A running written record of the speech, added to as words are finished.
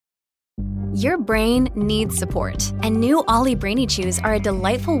Your brain needs support, and new Ollie Brainy Chews are a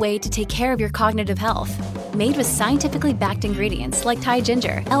delightful way to take care of your cognitive health. Made with scientifically backed ingredients like Thai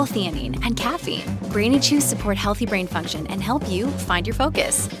ginger, L-theanine, and caffeine, Brainy Chews support healthy brain function and help you find your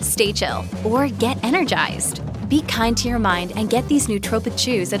focus, stay chill, or get energized. Be kind to your mind and get these nootropic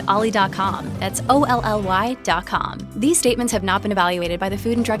chews at ollie.com. That's OLLY.com. These statements have not been evaluated by the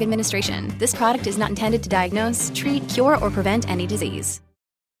Food and Drug Administration. This product is not intended to diagnose, treat, cure, or prevent any disease.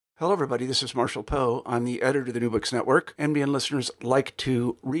 Hello, everybody. This is Marshall Poe. I'm the editor of the New Books Network. NBN listeners like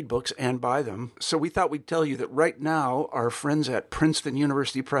to read books and buy them. So we thought we'd tell you that right now, our friends at Princeton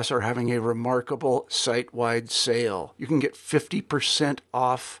University Press are having a remarkable site-wide sale. You can get 50%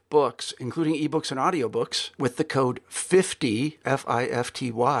 off books, including ebooks and audiobooks, with the code 50,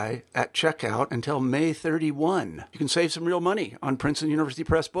 F-I-F-T-Y, at checkout until May 31. You can save some real money on Princeton University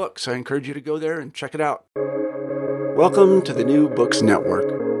Press books. I encourage you to go there and check it out. Welcome to the New Books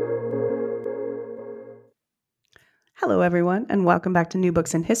Network. Hello, everyone, and welcome back to New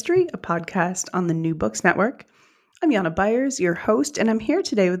Books in History, a podcast on the New Books Network. I'm Jana Byers, your host, and I'm here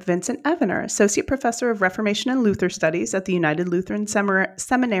today with Vincent Evener, Associate Professor of Reformation and Luther Studies at the United Lutheran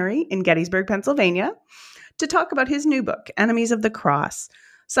Seminary in Gettysburg, Pennsylvania, to talk about his new book, Enemies of the Cross: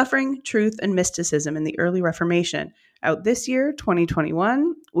 Suffering, Truth, and Mysticism in the Early Reformation, out this year,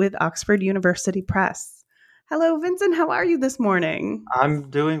 2021, with Oxford University Press. Hello, Vincent. How are you this morning?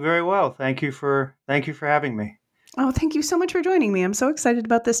 I'm doing very well. Thank you for having me. Oh, thank you so much for joining me. I'm so excited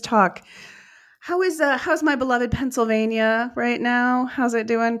about this talk. How's my beloved Pennsylvania right now? How's it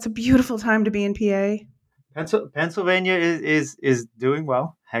doing? It's a beautiful time to be in PA. Pennsylvania is doing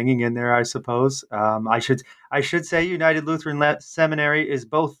well, hanging in there, I suppose. I should say United Lutheran Seminary is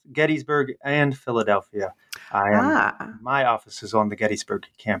both Gettysburg and Philadelphia. My office is on the Gettysburg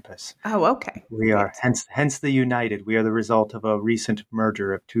campus. Oh, okay. We are hence the United. We are the result of a recent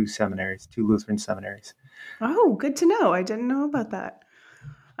merger of two Lutheran seminaries. Oh, good to know. I didn't know about that.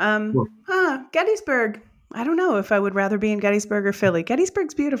 Gettysburg. I don't know if I would rather be in Gettysburg or Philly.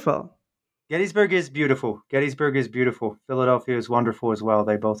 Gettysburg's beautiful. Gettysburg is beautiful. Philadelphia is wonderful as well.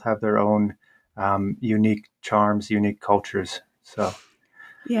 They both have their own unique charms, unique cultures. So,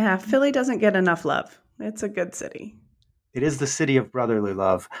 yeah, Philly doesn't get enough love. It's a good city. It is the city of brotherly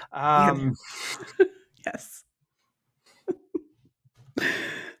love. Yes.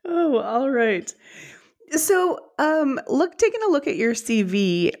 Oh, all right. So, taking a look at your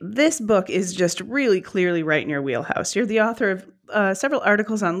CV, this book is just really clearly right in your wheelhouse. You're the author of several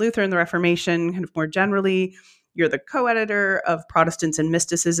articles on Luther and the Reformation, kind of more generally. You're the co-editor of Protestants and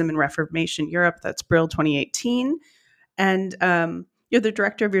Mysticism in Reformation Europe. That's Brill 2018. And you're the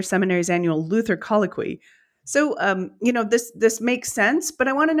director of your seminary's annual Luther Colloquy. So, this makes sense, but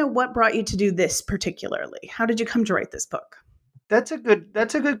I want to know what brought you to do this particularly. How did you come to write this book? That's a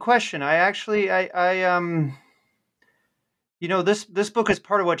good question. This book is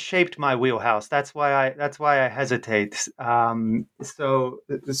part of what shaped my wheelhouse. That's why I hesitate. So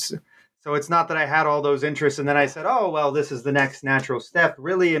it's not that I had all those interests and then I said, oh, well, this is the next natural step.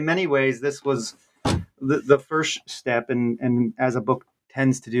 Really, in many ways, this was the first step. And as a book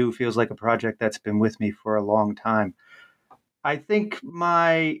tends to do, feels like a project that's been with me for a long time. I think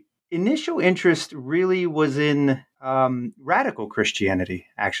my initial interest really was in radical Christianity,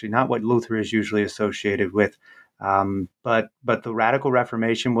 actually, not what Luther is usually associated with. But the Radical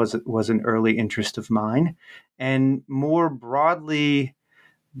Reformation was an early interest of mine. And more broadly,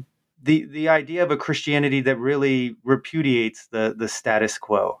 the idea of a Christianity that really repudiates the status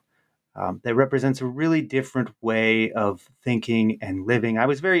quo, that represents a really different way of thinking and living. I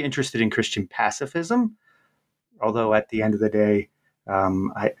was very interested in Christian pacifism, although at the end of the day,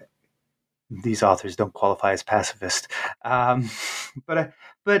 these authors don't qualify as pacifist. So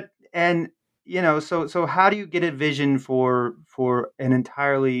how do you get a vision for an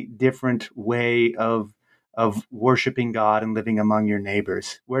entirely different way of worshiping God and living among your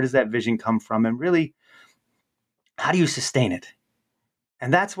neighbors? Where does that vision come from? And really, how do you sustain it?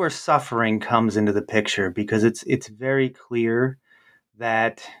 And that's where suffering comes into the picture, because it's very clear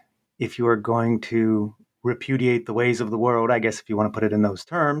that if you are going to repudiate the ways of the world, I guess if you want to put it in those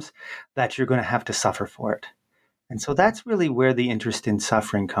terms, that you're going to have to suffer for it. And so that's really where the interest in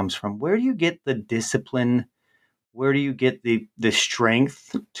suffering comes from. Where do you get the discipline? Where do you get the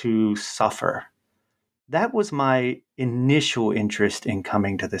strength to suffer? That was my initial interest in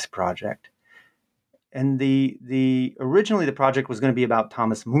coming to this project. And originally the project was going to be about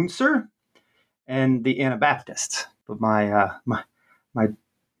Thomas Müntzer and the Anabaptists. But my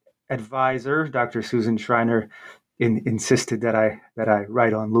advisor, Dr. Susan Schreiner, insisted that I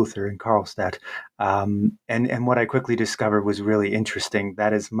write on Luther and Karlstadt, and what I quickly discovered was really interesting.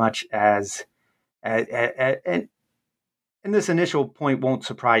 That as much as and this initial point won't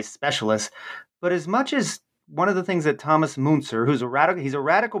surprise specialists, but as much as one of the things that Thomas Müntzer, he's a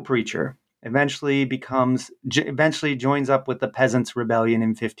radical preacher, eventually joins up with the Peasants' Rebellion in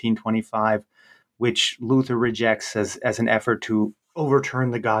 1525, which Luther rejects as an effort to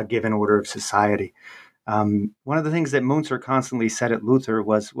overturn the God-given order of society. One of the things that Müntzer constantly said at Luther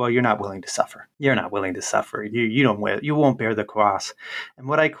was, "Well, you're not willing to suffer. You're not willing to suffer. You won't bear the cross." And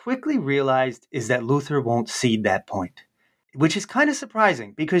what I quickly realized is that Luther won't cede that point, which is kind of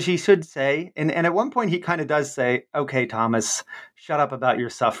surprising, because he should say, and at one point he kind of does say, "Okay, Thomas, shut up about your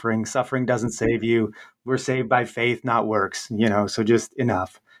suffering. Suffering doesn't save you. We're saved by faith, not works. So just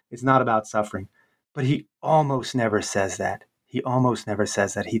enough. It's not about suffering." But he almost never says that. He almost never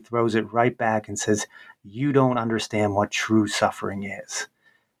says that. He throws it right back and says, "You don't understand what true suffering is."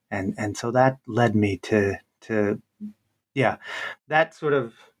 And so that led me to that sort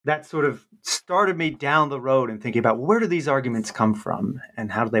of started me down the road and thinking about, where do these arguments come from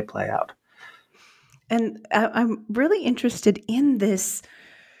and how do they play out? And I'm really interested in this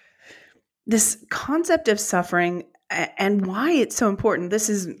concept of suffering and why it's so important. This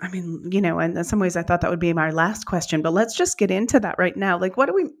is, and in some ways I thought that would be my last question, but let's just get into that right now. Like,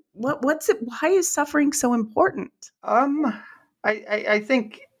 what's it? Why is suffering so important? I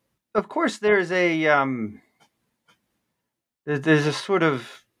think, of course, there's a sort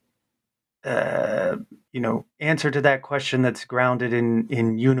of answer to that question that's grounded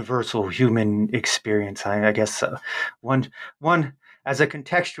in universal human experience. I guess one as a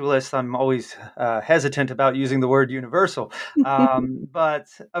contextualist, I'm always hesitant about using the word universal. But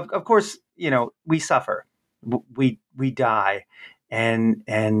of course, we suffer, we die, and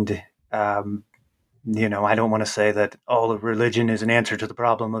I don't want to say that all of religion is an answer to the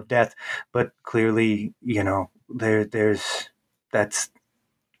problem of death, but clearly, there's that's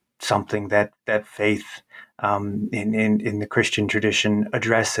something that faith in the Christian tradition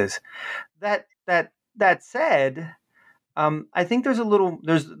addresses. That said, I think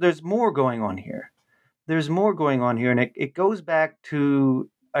there's more going on here. There's more going on here, and it goes back to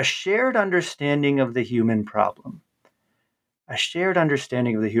a shared understanding of the human problem. A shared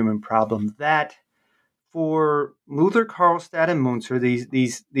understanding of the human problem that, for Luther, Karlstadt, and Müntzer,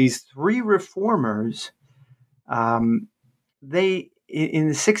 these three reformers, they in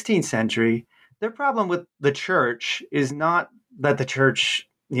the 16th century, their problem with the church is not that the church,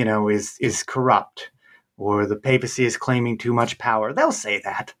 is corrupt, or the papacy is claiming too much power. They'll say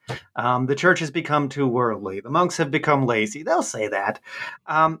that. The church has become too worldly. The monks have become lazy. They'll say that.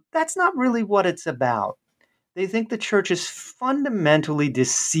 That's not really what it's about. They think the church is fundamentally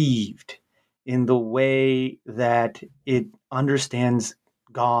deceived in the way that it understands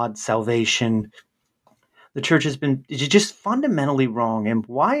God, salvation. The church is just fundamentally wrong. And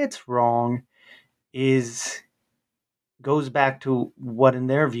why it's wrong goes back to what, in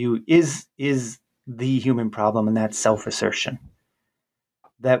their view, is the human problem, and that's self-assertion.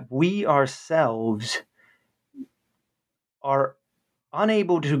 That we ourselves are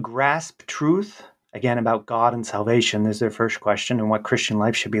unable to grasp truth, again, about God and salvation. There's their first question, and what Christian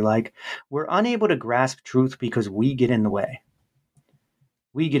life should be like. We're unable to grasp truth because we get in the way.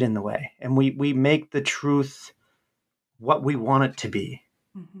 We get in the way, and we make the truth what we want it to be.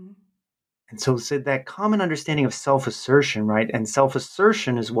 Mm-hmm. And so that common understanding of self-assertion, right? And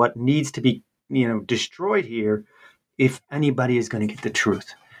self-assertion is what needs to be destroyed here if anybody is going to get the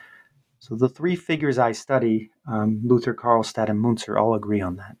truth. So the three figures I study, Luther, Karlstadt, and Müntzer, all agree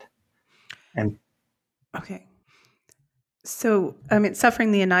on that. And okay. So,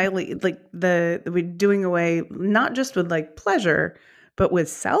 suffering the annihilate, like we're doing away, not just with like pleasure, but with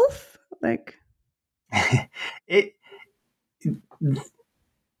self, like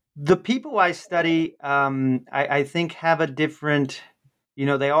the people I study, I think have a different,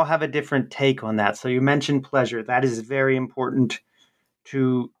 they all have a different take on that. So you mentioned pleasure. That is very important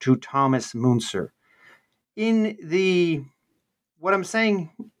to Thomas Müntzer. What I'm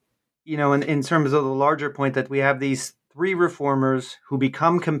saying, in terms of the larger point, that we have these three reformers who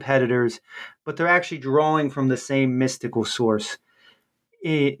become competitors, but they're actually drawing from the same mystical source.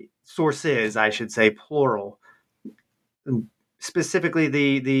 Sources, I should say, plural. Specifically,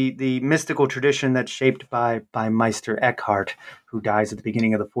 the mystical tradition that's shaped by Meister Eckhart, who dies at the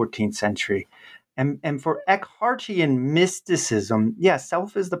beginning of the 14th century. And for Eckhartian mysticism,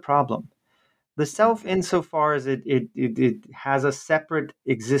 self is the problem. The self, insofar as it has a separate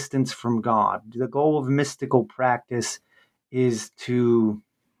existence from God. The goal of mystical practice is to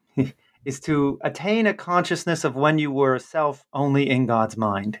is to attain a consciousness of when you were a self only in God's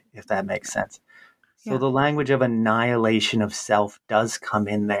mind, if that makes sense. So Yeah. the language of annihilation of self does come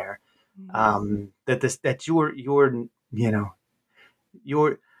in there. That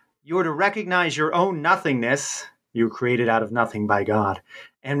you're to recognize your own nothingness. You're created out of nothing by God,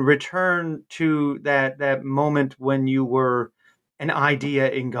 and return to that moment when you were an idea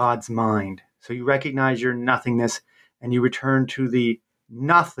in God's mind. So you recognize your nothingness, and you return to the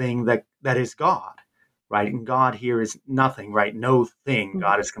nothing that is God, right? And God here is nothing, right? No thing.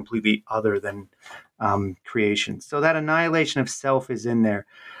 God is completely other than creation. So that annihilation of self is in there.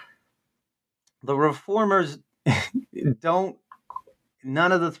 The reformers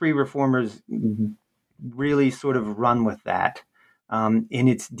none of the three reformers really sort of run with that in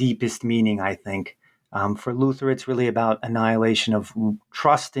its deepest meaning, I think. For Luther, it's really about annihilation of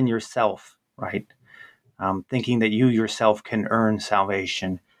trust in yourself, right? Thinking that you yourself can earn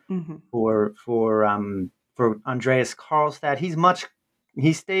salvation. Mm-hmm. For Andreas Karlstadt,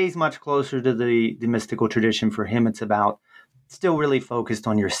 he stays much closer to the mystical tradition. For him, it's about still really focused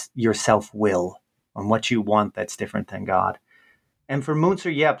on your self-will, on what you want that's different than God. And for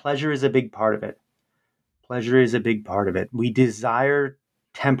Munzer, pleasure is a big part of it. Pleasure is a big part of it. We desire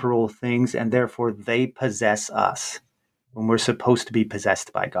temporal things, and therefore they possess us when we're supposed to be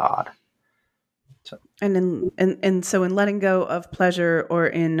possessed by God. So. And so in letting go of pleasure, or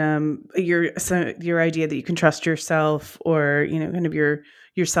in your idea that you can trust yourself, or kind of your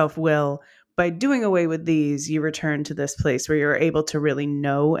self-will, by doing away with these, you return to this place where you're able to really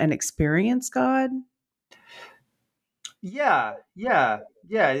know and experience God. Yeah.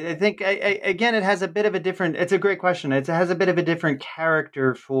 I think again, it has a bit of a different. It's a great question. It has a bit of a different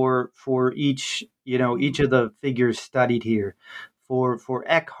character for each of the figures studied here. For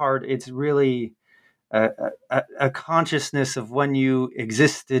Eckhart, it's really a consciousness of when you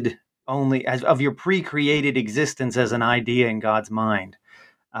existed only as of your pre-created existence as an idea in God's mind.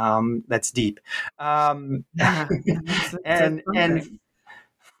 That's deep. That's and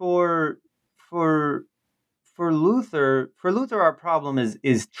for Luther, our problem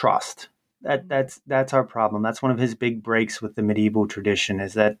is trust. That's our problem. That's one of his big breaks with the medieval tradition,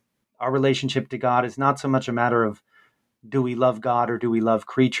 is that our relationship to God is not so much a matter of do we love God or do we love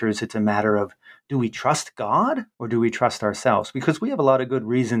creatures. It's a matter of, do we trust God or do we trust ourselves? Because we have a lot of good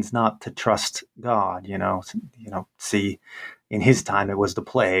reasons not to trust God. See, in his time it was the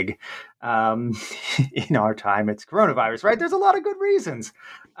plague. In our time it's coronavirus, right? There's a lot of good reasons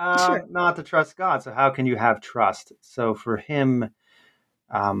not to trust God. So how can you have trust? So for him,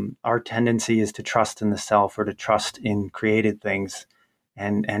 our tendency is to trust in the self, or to trust in created things.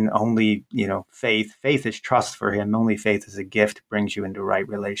 And only, faith is trust for him. Only faith is a gift, brings you into right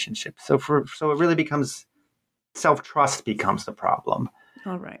relationship. So it really becomes self-trust becomes the problem.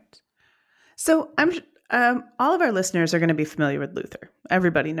 All right. So all of our listeners are going to be familiar with Luther.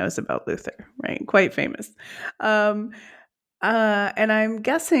 Everybody knows about Luther, right? Quite famous. And I'm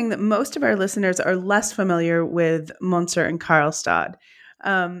guessing that most of our listeners are less familiar with Munzer and Karlstadt.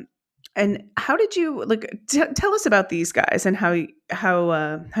 And how did you tell us about these guys and how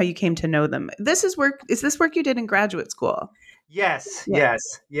you came to know them? Is this work you did in graduate school? Yes.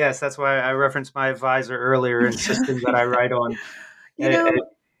 That's why I referenced my advisor earlier, insisting that I write on. Even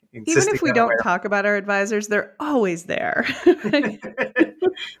if we don't talk about our advisors, they're always there.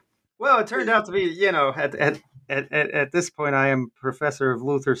 Well, it turned out to be, at this point, I am professor of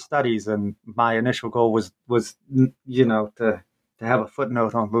Luther studies, and my initial goal was to have a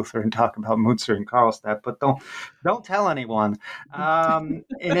footnote on Luther and talk about Munzer and Karlstadt, but don't tell anyone. In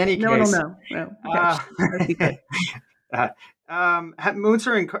any case, no.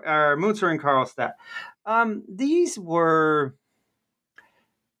 Munzer and Karlstadt. These were,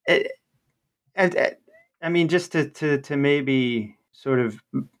 just to maybe sort of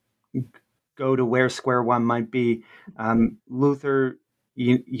go to where square one might be. Luther,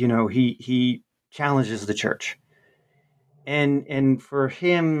 he challenges the church. And for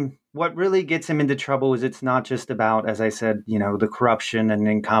him, what really gets him into trouble is it's not just about, as I said, the corruption and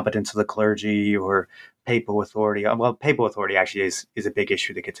incompetence of the clergy or papal authority. Well, papal authority actually is a big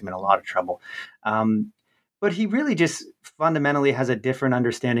issue that gets him in a lot of trouble. But he really just fundamentally has a different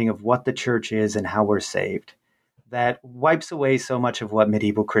understanding of what the church is and how we're saved that wipes away so much of what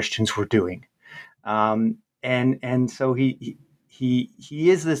medieval Christians were doing. And so he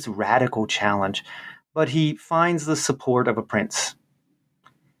is this radical challenge. But he finds the support of a prince,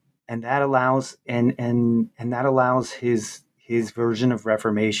 and that allows that allows his version of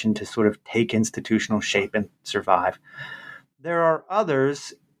Reformation to sort of take institutional shape and survive. There are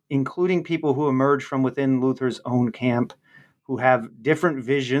others, including people who emerge from within Luther's own camp, who have different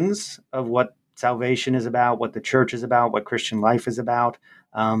visions of what salvation is about, what the church is about, what Christian life is about.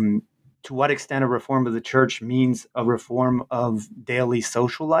 To what extent a reform of the church means a reform of daily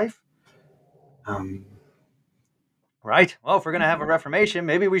social life. Right. Well, if we're going to have a reformation,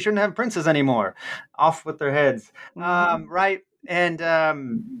 maybe we shouldn't have princes anymore. Off with their heads. Right. And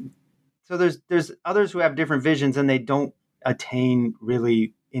so there's others who have different visions, and they don't attain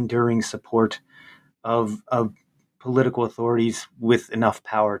really enduring support of political authorities with enough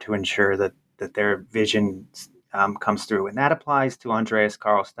power to ensure that their vision comes through. And that applies to Andreas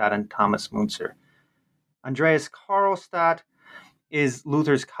Karlstadt and Thomas Müntzer. Andreas Karlstadt is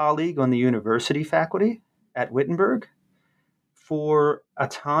Luther's colleague on the university faculty at Wittenberg. For a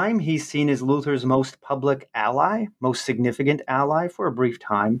time, he's seen as Luther's most public ally, most significant ally for a brief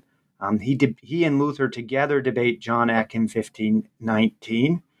time. He and Luther together debate John Eck in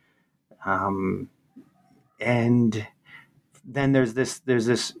 1519. And then there's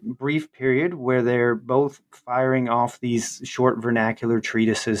this brief period where they're both firing off these short vernacular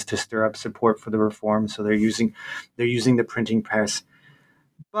treatises to stir up support for the reform. So they're using the printing press,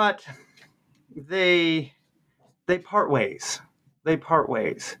 but they part ways. They part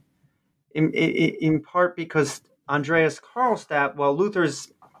ways in part because Andreas Karlstadt, while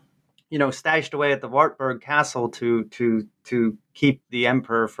Luther's stashed away at the Wartburg Castle to keep the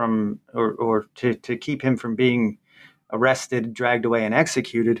emperor from or to keep him from being arrested, dragged away, and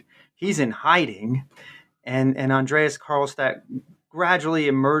executed, he's in hiding, and Andreas Karlstadt gradually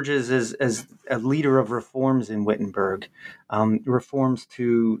emerges as a leader of reforms in Wittenberg, reforms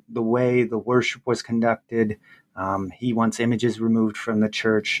to the way the worship was conducted. He wants images removed from the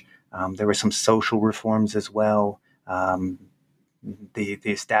church. There were some social reforms as well. The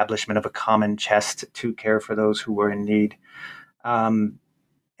establishment of a common chest to care for those who were in need. And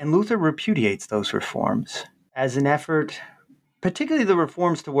Luther repudiates those reforms as an effort, particularly the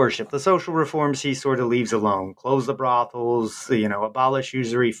reforms to worship. The social reforms he sort of leaves alone. Close the brothels, abolish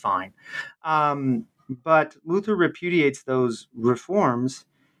usury, fine. But Luther repudiates those reforms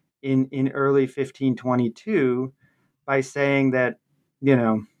in early 1522 by saying that,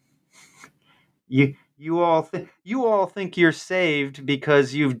 you all think you're saved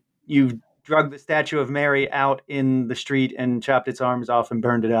because you've drug the statue of Mary out in the street and chopped its arms off and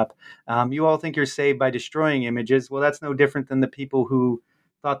burned it up. You all think you're saved by destroying images. Well, that's no different than the people who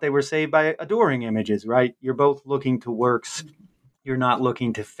thought they were saved by adoring images, right? You're both looking to works. You're not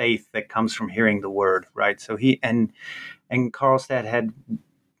looking to faith that comes from hearing the word, right? So he and Karlstadt had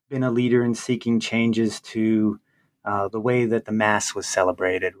been a leader in seeking changes to the way that the Mass was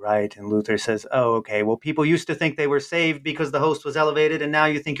celebrated, right? And Luther says, oh, okay, well, people used to think they were saved because the host was elevated, and now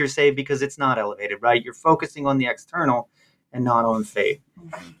you think you're saved because it's not elevated, right? You're focusing on the external and not on faith.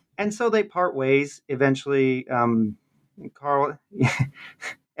 Mm-hmm. And so they part ways. Eventually,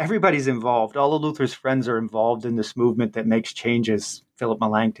 everybody's involved. All of Luther's friends are involved in this movement that makes changes. Philip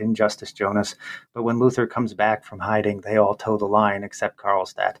Melanchthon, Justus Jonas. But when Luther comes back from hiding, they all toe the line except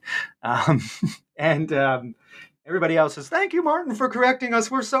Karlstadt. Everybody else says, thank you, Martin, for correcting us.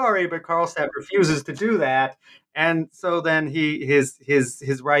 We're sorry. But Karlstadt refuses to do that. And so then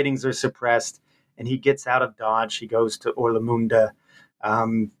his writings are suppressed, and he gets out of Dodge. He goes to Orlamunda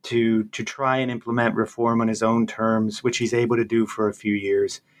to try and implement reform on his own terms, which he's able to do for a few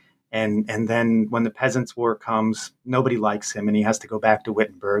years. And then when the Peasants' War comes, nobody likes him, and he has to go back to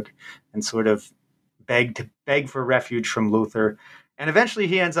Wittenberg and sort of beg for refuge from Luther. And eventually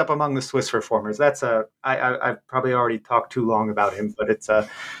he ends up among the Swiss reformers. I've probably already talked too long about him, but it's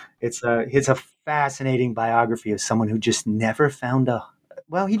a fascinating biography of someone who just never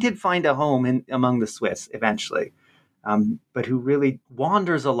he did find a home among the Swiss eventually, but who really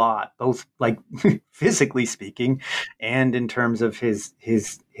wanders a lot, both like physically speaking, and in terms of his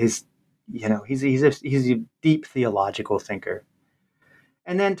he's a deep theological thinker.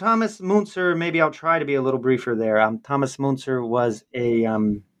 And then Thomas Müntzer, maybe I'll try to be a little briefer there. Thomas Müntzer was a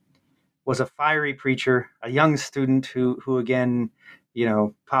fiery preacher, a young student who again,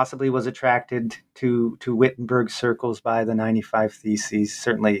 possibly was attracted to Wittenberg circles by the 95 Theses.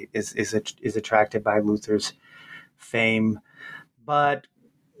 Certainly is attracted by Luther's fame, but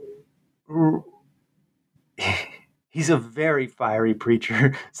he's a very fiery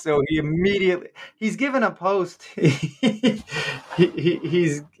preacher. So he's given a post.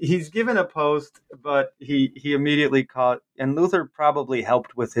 he's given a post, but he immediately caught, and Luther probably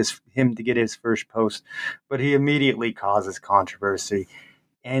helped with him to get his first post, but he immediately causes controversy.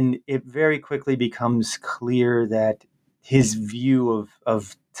 And it very quickly becomes clear that his view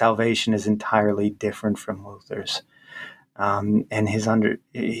of salvation is entirely different from Luther's. And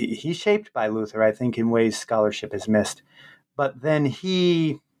he's shaped by Luther, I think, in ways scholarship has missed. But then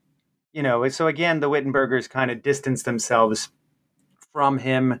he, so again, the Wittenbergers kind of distance themselves from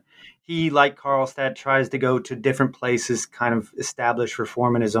him. He, like Karlstadt, tries to go to different places, kind of establish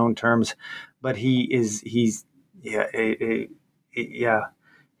reform in his own terms, but he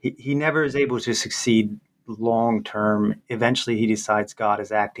never is able to succeed long term. Eventually, he decides God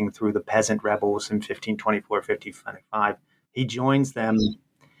is acting through the peasant rebels in 1524, 1525. He joins them,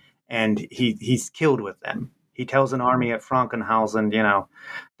 and he's killed with them. He tells an army at Frankenhausen,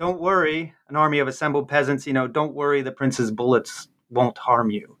 don't worry, an army of assembled peasants, don't worry, the prince's bullets won't harm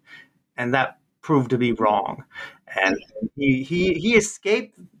you. And that proved to be wrong. And he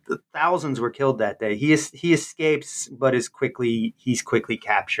escaped. The thousands were killed that day. He escapes, but he's quickly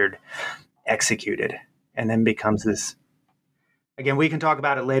captured, executed, and then becomes this. Again, we can talk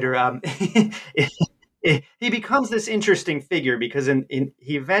about it later. He becomes this interesting figure because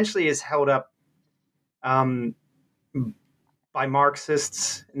he eventually is held up by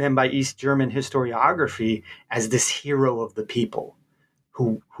Marxists and then by East German historiography as this hero of the people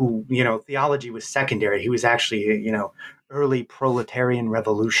who theology was secondary. He was actually, early proletarian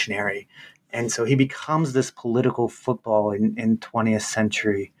revolutionary. And so he becomes this political football in 20th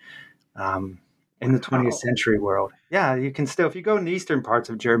century, in the 20th century world. Yeah, you can still, if you go in the eastern parts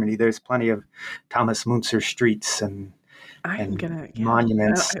of Germany, there's plenty of Thomas Müntzer streets and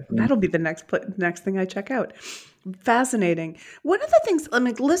monuments. That'll be the next thing I check out. Fascinating. One of the things,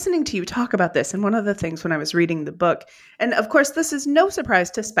 listening to you talk about this, and one of the things when I was reading the book, and of course, this is no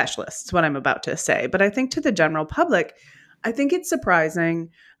surprise to specialists, what I'm about to say, but I think to the general public, I think it's surprising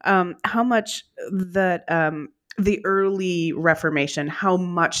how much that the early Reformation, how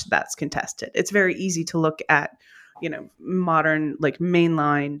much that's contested. It's very easy to look at, modern,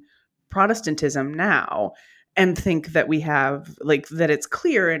 mainline Protestantism now and think that we have that it's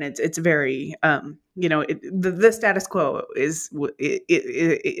clear and it's very the status quo is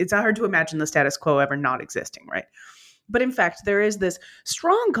it's hard to imagine the status quo ever not existing, right? But in fact, there is this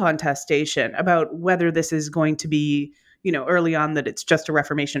strong contestation about whether this is going to be early on that it's just a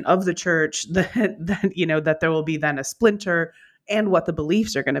reformation of the church, that there will be then a splinter, and what the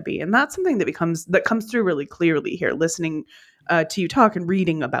beliefs are going to be, and that's something that comes through really clearly here, listening to you talk and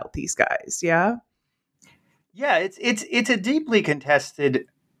reading about these guys. Yeah. Yeah, it's a deeply contested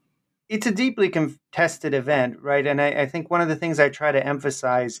event, right? And I think one of the things I try to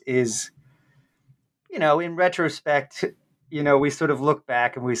emphasize is, in retrospect, we sort of look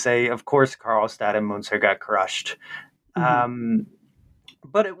back and we say, of course, Karlstadt and Müntzer got crushed,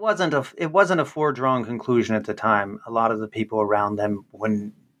 but it wasn't a foregone conclusion at the time. A lot of the people around them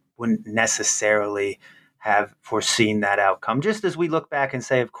wouldn't necessarily have foreseen that outcome. Just as we look back and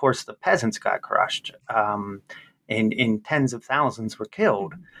say, of course, the peasants got crushed, and tens of thousands were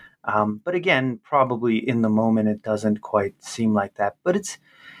killed. But again, probably in the moment, it doesn't quite seem like that. But it's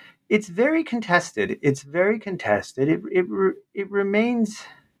very contested. It's very contested. It remains.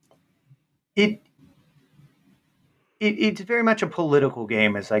 It's very much a political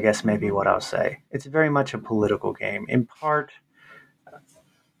game, is I guess maybe what I'll say. It's very much a political game. In part,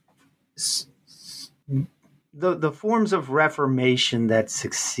 the forms of Reformation that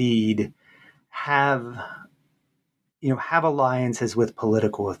succeed have alliances with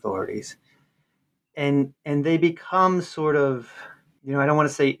political authorities, and they become sort of, I don't want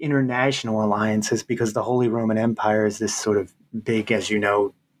to say international alliances, because the Holy Roman Empire is this sort of big, as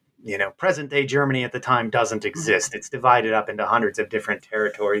present day Germany at the time doesn't exist. It's divided up into hundreds of different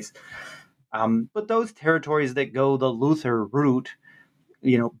territories. But those territories that go the Luther route,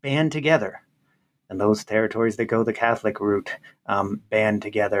 band together. And those territories that go the Catholic route band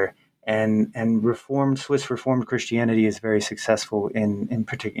together. And Swiss Reformed Christianity is very successful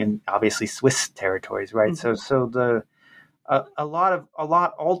in obviously Swiss territories, right? Mm-hmm. So a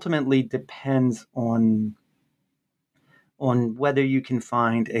lot ultimately depends on whether you can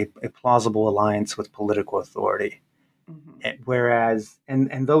find a plausible alliance with political authority. Mm-hmm. Whereas,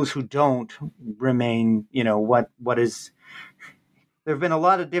 and those who don't remain, what is, there have been a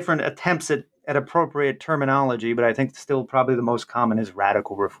lot of different attempts at appropriate terminology, but I think still probably the most common is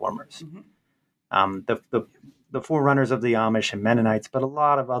radical reformers. Mm-hmm. The forerunners of the Amish and Mennonites, but a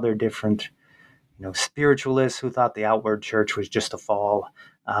lot of other different, spiritualists who thought the outward church was just a fallen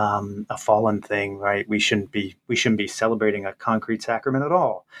thing, right? We shouldn't be celebrating a concrete sacrament at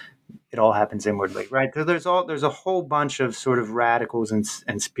all. It all happens inwardly, right? So there's a whole bunch of sort of radicals and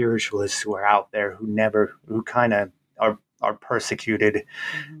spiritualists who are out there who kind of are persecuted,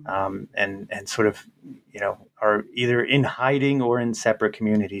 and sort of, are either in hiding or in separate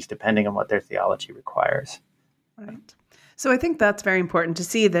communities, depending on what their theology requires. Right. So I think that's very important to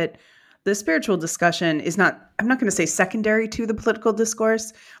see that the spiritual discussion is not, I'm not going to say secondary to the political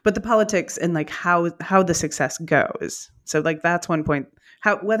discourse, but the politics and like how the success goes. So like that's one point.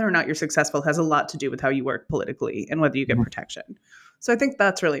 How whether or not you're successful has a lot to do with how you work politically and whether you get protection. So I think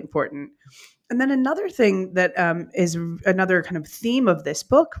that's really important. And then another thing that is another kind of theme of this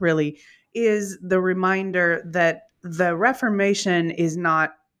book really is the reminder that the Reformation is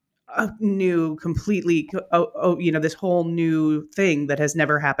not a new, completely, this whole new thing that has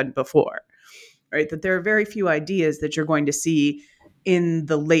never happened before, right? That there are very few ideas that you're going to see in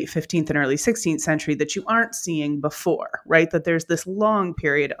the late 15th and early 16th century that you aren't seeing before, right? That there's this long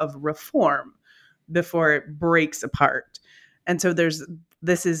period of reform before it breaks apart. And so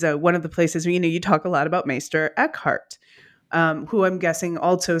this is one of the places where, you talk a lot about Meister Eckhart, who I'm guessing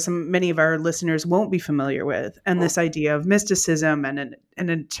also many of our listeners won't be familiar with, and this idea of mysticism and an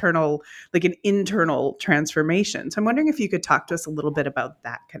internal transformation. So I'm wondering if you could talk to us a little bit about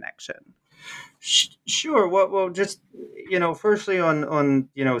that connection. Sure. Well, just firstly on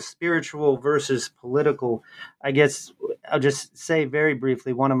spiritual versus political, I guess I'll just say very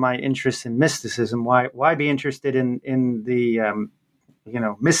briefly one of my interests in mysticism. Why be interested in the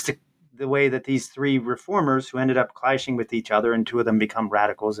mystic, the way that these three reformers who ended up clashing with each other, and two of them become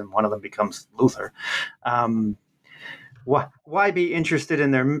radicals and one of them becomes Luther. Why be interested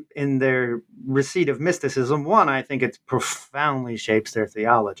in their receipt of mysticism? One, I think it profoundly shapes their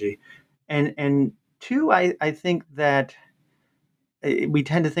theology. And two, I think that we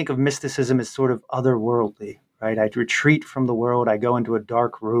tend to think of mysticism as sort of otherworldly, right? I retreat from the world. I go into a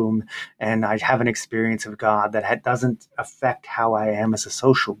dark room and I have an experience of God that doesn't affect how I am as a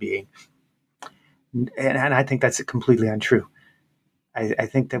social being. And I think that's completely untrue. I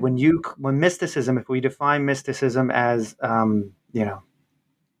think that when mysticism, if we define mysticism as,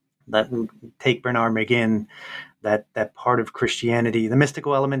 take Bernard McGinn, that part of Christianity, the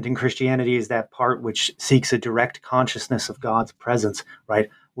mystical element in Christianity is that part which seeks a direct consciousness of God's presence, right?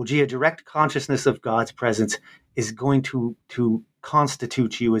 Well, a direct consciousness of God's presence is going to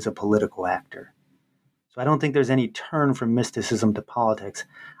constitute you as a political actor. So I don't think there's any turn from mysticism to politics.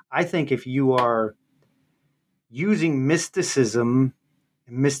 I think if you are using mysticism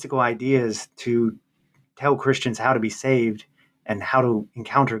and mystical ideas to tell Christians how to be saved and how to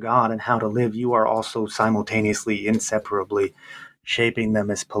encounter God and how to live, you are also simultaneously, inseparably shaping them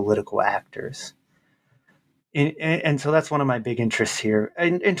as political actors. And so that's one of my big interests here.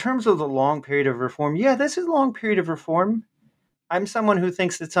 In terms of the long period of reform, this is a long period of reform. I'm someone who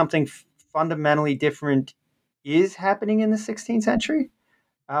thinks that something fundamentally different is happening in the 16th century.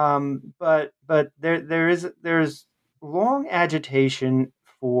 But there's long agitation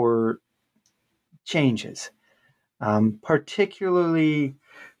for changes, particularly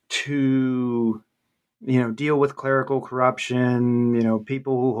to deal with clerical corruption,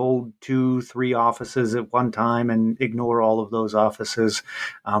 people who hold 2-3 offices at one time and ignore all of those offices,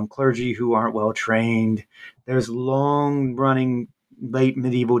 clergy who aren't well trained. There's long running late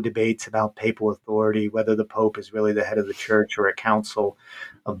medieval debates about papal authority, whether the Pope is really the head of the church or a council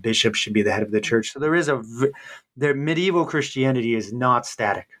of bishops should be the head of the church. So their medieval Christianity is not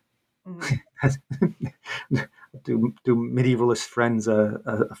static. Mm-hmm. do medievalist friends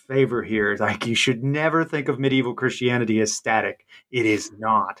a favor here. Like, you should never think of medieval Christianity as static. It is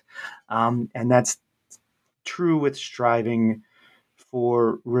not. And that's true with striving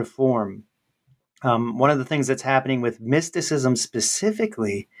for reform. One of the things that's happening with mysticism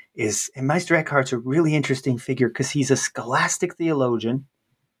specifically is, and Meister Eckhart's a really interesting figure because he's a scholastic theologian.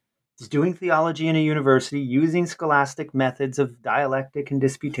 He's doing theology in a university using scholastic methods of dialectic and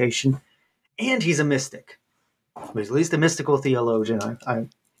disputation, and he's a mystic. He's at least a mystical theologian. I'm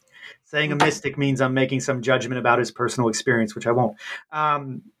saying a mystic means I'm making some judgment about his personal experience, which I won't.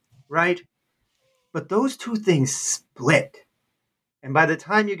 Right? But those two things split. And by the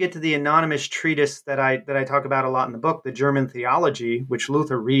time you get to the anonymous treatise that I talk about a lot in the book, the German Theology, which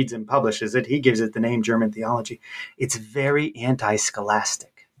Luther reads and publishes it, he gives it the name German Theology. It's very anti-scholastic.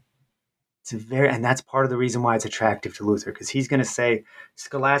 And that's part of the reason why it's attractive to Luther, because he's going to say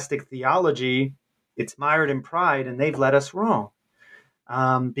scholastic theology, it's mired in pride, and they've led us wrong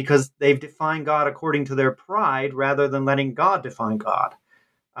because they've defined God according to their pride rather than letting God define God.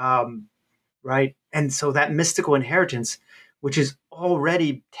 Right? And so that mystical inheritance, which is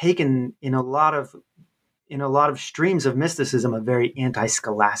already taken in a lot of streams of mysticism, a very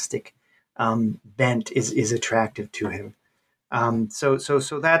anti-scholastic bent is attractive to him.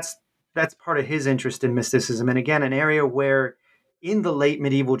 So that's part of his interest in mysticism. And again, an area where in the late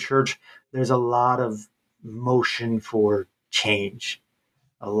medieval church, there's a lot of motion for change,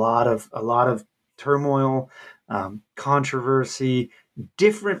 a lot of turmoil, controversy,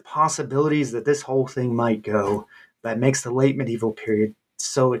 different possibilities that this whole thing might go that makes the late medieval period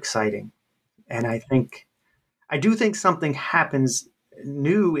so exciting. And I do think something happens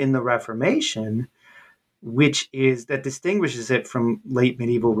new in the Reformation, which is that distinguishes it from late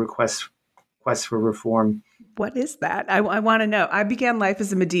medieval quests for reform. What is that? I want to know. I began life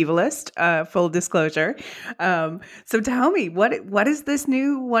as a medievalist, full disclosure. So tell me, what is this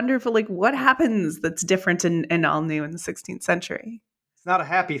new wonderful, like what happens that's different and all new in the 16th century? It's not a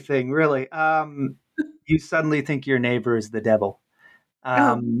happy thing, really. You suddenly think your neighbor is the devil.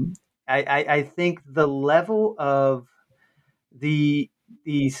 I think the level of the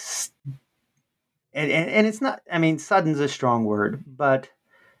and it's not, I mean, sudden's a strong word, but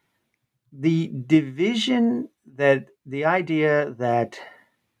the division, that the idea that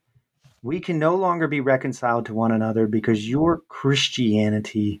we can no longer be reconciled to one another because your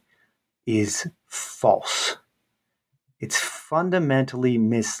Christianity is false. It's fundamentally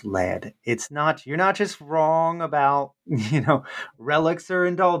misled. You're not just wrong about, relics or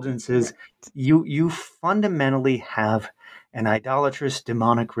indulgences. You fundamentally have an idolatrous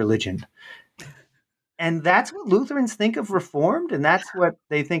demonic religion. And that's what Lutherans think of Reformed, and that's what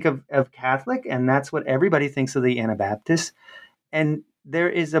they think of Catholic, and that's what everybody thinks of the Anabaptists. And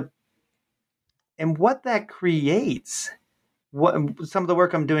and what that creates, what some of the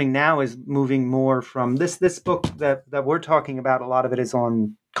work I'm doing now is moving more from this book that we're talking about. A lot of it is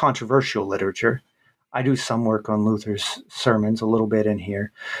on controversial literature. I do some work on Luther's sermons, a little bit in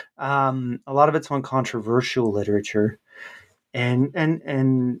here. A lot of it's on controversial literature,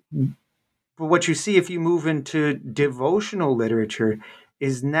 and but what you see if you move into devotional literature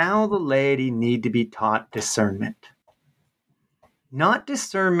is now the laity need to be taught discernment. Not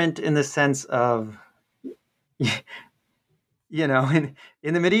discernment in the sense of, in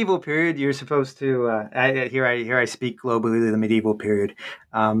the medieval period, you're supposed to, here I speak globally, the medieval period.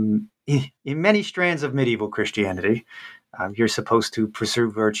 In many strands of medieval Christianity, you're supposed to pursue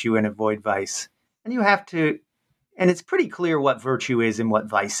virtue and avoid vice. And you have to, and it's pretty clear what virtue is and what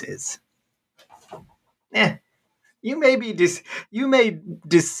vice is. You may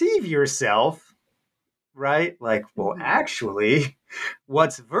deceive yourself, right? Like, well, actually,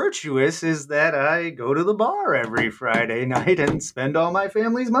 what's virtuous is that I go to the bar every Friday night and spend all my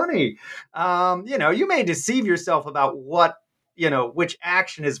family's money. You may deceive yourself about what, which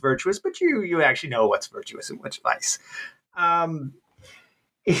action is virtuous, but you actually know what's virtuous and what's vice. But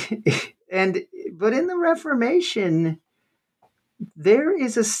in the Reformation, there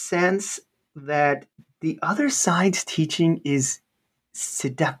is a sense that the other side's teaching is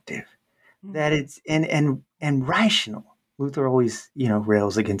seductive, that it's and rational. Luther always,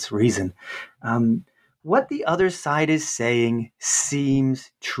 rails against reason. What the other side is saying seems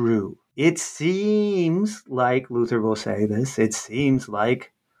true. It seems like, Luther will say this, it seems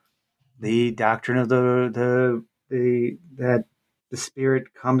like the doctrine of that the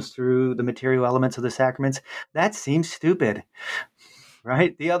Spirit comes through the material elements of the sacraments. That seems stupid.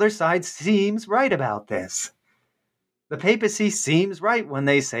 Right? The other side seems right about this. The papacy seems right when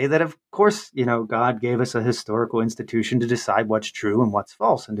they say that, of course, God gave us a historical institution to decide what's true and what's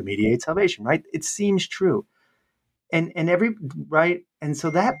false and to mediate salvation, right? It seems true. And so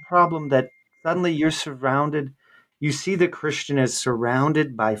that problem that suddenly you see the Christian as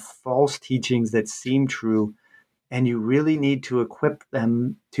surrounded by false teachings that seem true, and you really need to equip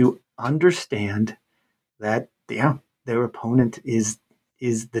them to understand that, their opponent is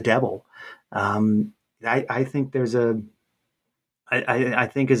the devil. I think there's I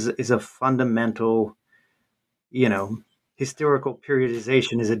think is a fundamental, historical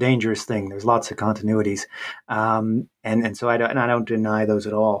periodization is a dangerous thing. There's lots of continuities, and so I don't deny those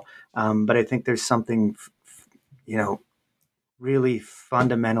at all. But I think there's something, really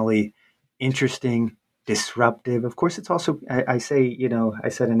fundamentally interesting, disruptive. Of course, it's also I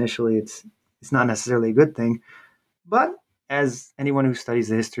said initially it's not necessarily a good thing. But as anyone who studies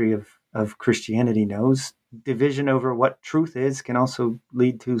the history of Christianity knows, division over what truth is can also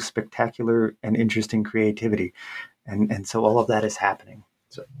lead to spectacular and interesting creativity. And so all of that is happening.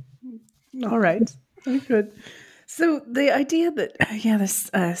 So, all right. Very good. So the idea that, this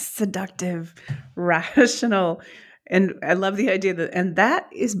seductive, rational, and I love the idea and that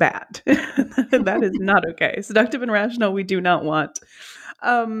is bad. That is not okay. Seductive and rational, we do not want.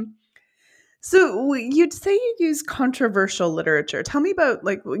 So you'd say you use controversial literature. Tell me about,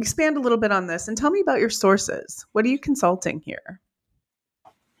 expand a little bit on this and tell me about your sources. What are you consulting here?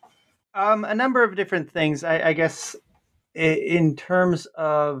 A number of different things, I guess, in terms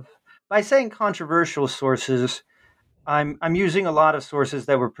of, by saying controversial sources, I'm using a lot of sources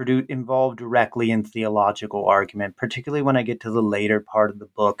that were involved directly in theological argument, particularly when I get to the later part of the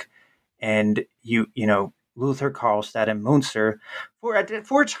book, and Luther, Karlstadt, and Munzer, for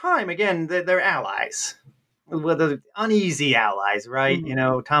a time, again, they're allies. Well, the uneasy allies, right?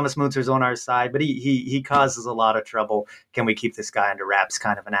 Mm-hmm. Thomas Munzer's on our side, but he causes a lot of trouble. Can we keep this guy under wraps?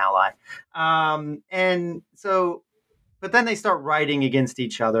 Kind of an ally, and so. But then they start writing against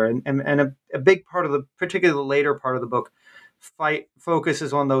each other, and a big part of particularly the later part of the book,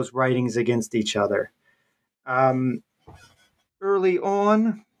 focuses on those writings against each other. Early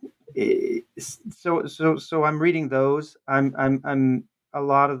on, so I'm reading those. I'm a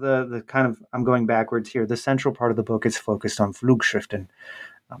lot of the kind of, I'm going backwards here. The central part of the book is focused on Flugschriften,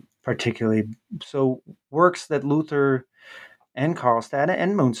 particularly so works that Luther and Karlstadt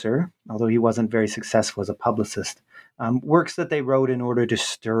and Munzer, although he wasn't very successful as a publicist, works that they wrote in order to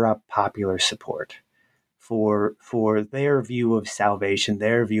stir up popular support for their view of salvation,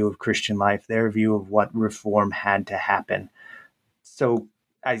 their view of Christian life, their view of what reform had to happen. So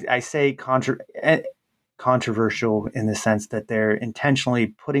I say controversial in the sense that they're intentionally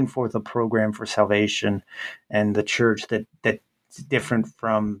putting forth a program for salvation and the church that's different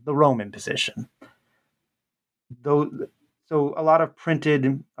from the Roman position. So a lot of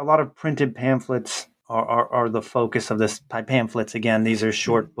printed pamphlets are the focus of this. Pamphlets, again, these are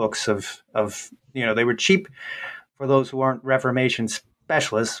short books of they were cheap for those who aren't Reformation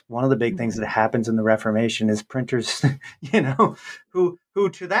specialists. One of the big things that happens in the Reformation is printers, who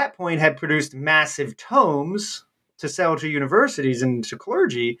to that point had produced massive tomes to sell to universities and to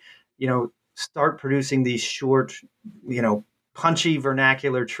clergy, start producing these short, punchy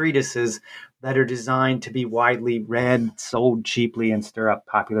vernacular treatises that are designed to be widely read, sold cheaply, and stir up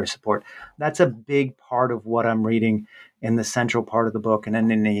popular support. That's a big part of what I'm reading in the central part of the book, and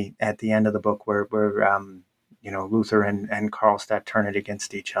then at the end of the book, where Luther and Karlstadt turn it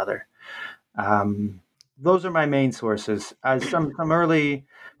against each other. Those are my main sources. Some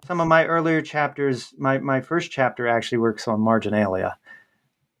of my earlier chapters. My first chapter actually works on marginalia.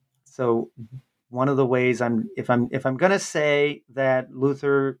 So one of the ways if I'm going to say that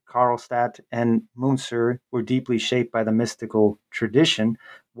Luther, Karlstadt, and Munzer were deeply shaped by the mystical tradition,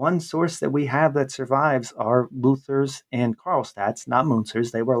 one source that we have that survives are Luther's and Karlstadt's, not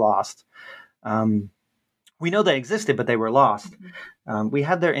Munzer's. They were lost. We know they existed, but they were lost. We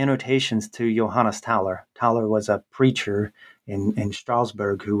have their annotations to Johannes Tauler. Tauler was a preacher in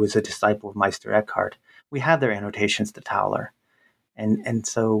Strasbourg who was a disciple of Meister Eckhart. We have their annotations to Tauler. And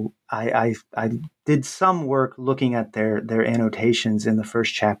so I did some work looking at their annotations in the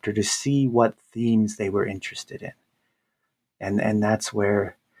first chapter to see what themes they were interested in, and that's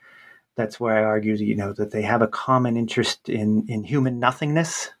where I argue, that they have a common interest in human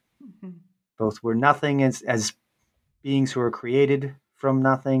nothingness. Mm-hmm. Both were nothing as beings who are created from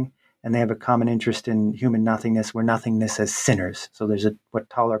nothing, and they have a common interest in human nothingness. We're nothingness as sinners. So there's what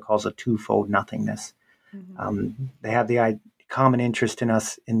Tauler calls a twofold nothingness. Mm-hmm. They have the common interest in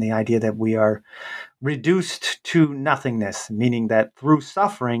us in the idea that we are reduced to nothingness, meaning that through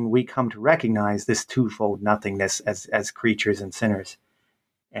suffering we come to recognize this twofold nothingness as creatures and sinners,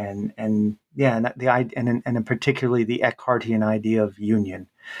 and particularly the Eckhartian idea of union,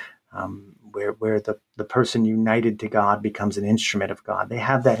 where the person united to God becomes an instrument of God. They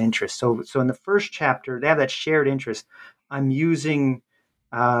have that interest. So in the first chapter they have that shared interest. I'm using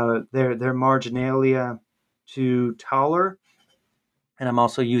their marginalia to Tauler. And I'm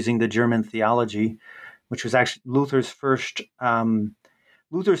also using the German theology, which was actually Luther's first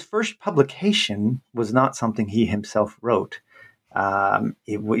publication was not something he himself wrote. In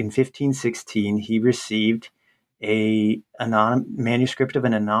 1516, he received a manuscript of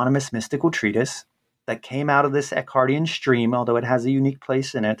an anonymous mystical treatise that came out of this Eckhartian stream, although it has a unique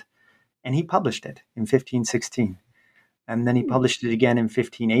place in it, and he published it in 1516. And then he published it again in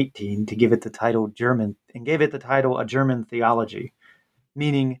 1518 to give it the title German, and gave it the title A German Theology.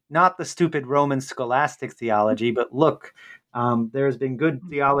 Meaning not the stupid Roman scholastic theology, but look, there's been good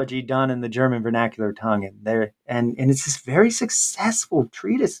theology done in the German vernacular tongue, and it's this very successful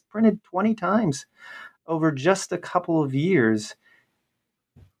treatise, printed 20 times over just a couple of years.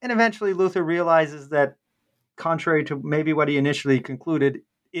 And eventually Luther realizes that, contrary to maybe what he initially concluded,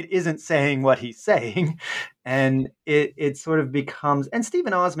 it isn't saying what he's saying, and it sort of becomes. And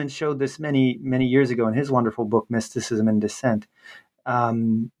Stephen Osmond showed this many years ago in his wonderful book Mysticism and Dissent.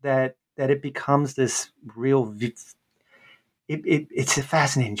 That it becomes this real. It's a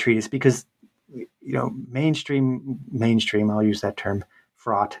fascinating treatise because mainstream. I'll use that term,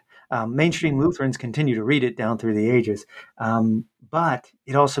 fraught. Mainstream Lutherans continue to read it down through the ages, but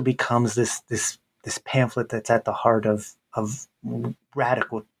it also becomes this this pamphlet that's at the heart of a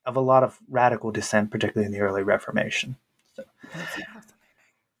lot of radical dissent, particularly in the early Reformation. So. That's fascinating.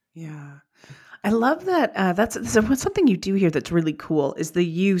 Yeah. I love that. That's something you do here that's really cool is the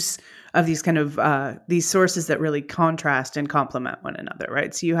use of these kind of these sources that really contrast and complement one another,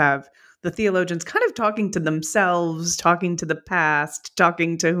 right? So you have the theologians kind of talking to themselves, talking to the past,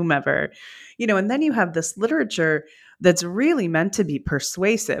 talking to whomever, and then you have this literature that's really meant to be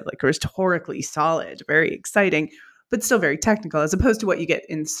persuasive, like rhetorically solid, very exciting, but still very technical, as opposed to what you get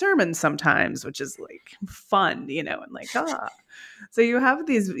in sermons sometimes, which is like fun, and like, So you have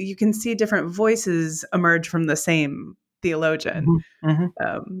you can see different voices emerge from the same theologian,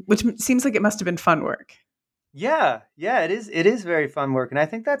 which seems like it must have been fun work. Yeah, it is. It is very fun work, and I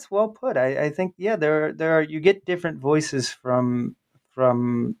think that's well put. I think there are you get different voices from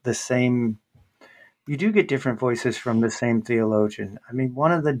the same. You do get different voices from the same theologian. I mean,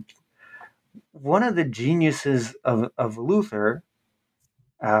 one of the geniuses of Luther,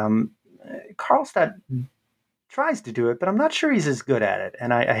 Karlstadt tries to do it, but I'm not sure he's as good at it.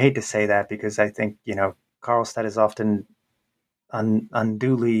 And I hate to say that because I think Karlstadt is often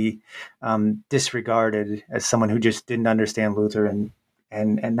unduly disregarded as someone who just didn't understand Luther, and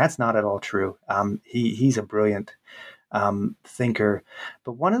that's not at all true. He's a brilliant thinker,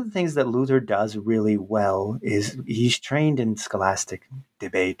 but one of the things that Luther does really well is he's trained in scholastic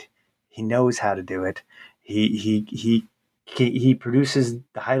debate. He knows how to do it. He produces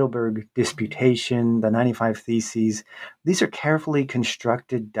the Heidelberg Disputation, the 95 Theses. These are carefully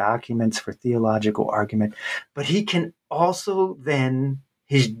constructed documents for theological argument, but he can also then,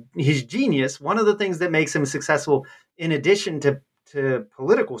 his genius, one of the things that makes him successful in addition to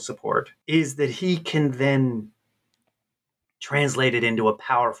political support is that he can then translate it into a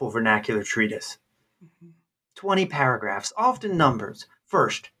powerful vernacular treatise. 20 paragraphs, often numbers,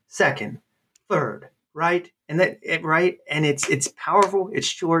 first, second, third, right? And it's powerful, it's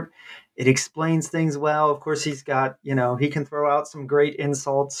short, it explains things well. Of course, he's got, he can throw out some great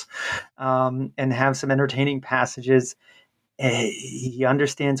insults and have some entertaining passages. He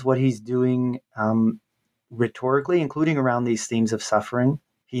understands what he's doing rhetorically, including around these themes of suffering.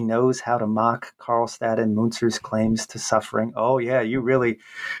 He knows how to mock Karlstadt and Munzer's claims to suffering. Oh yeah, you've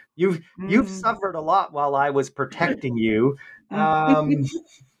suffered a lot while I was protecting you. No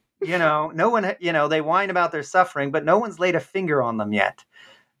one, they whine about their suffering, but no one's laid a finger on them yet.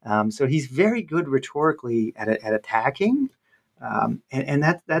 So he's very good rhetorically at attacking,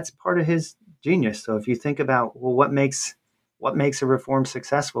 and that's part of his genius. So if you think about, well, what makes a reform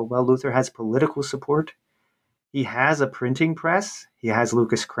successful? Well, Luther has political support. He has a printing press. He has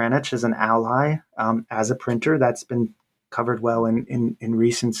Lucas Cranach as an ally, as a printer. That's been covered well in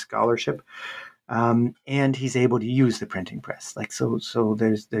recent scholarship. And he's able to use the printing press. So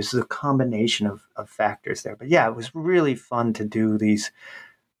there's a combination of factors there. But yeah, it was really fun to do these.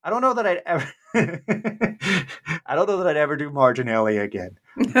 I don't know that I'd ever do Marginalia again.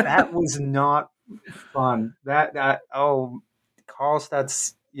 That was not fun.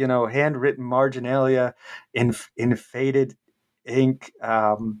 Karlstadt's, handwritten Marginalia in faded ink,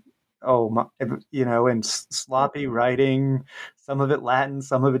 and sloppy writing, some of it Latin,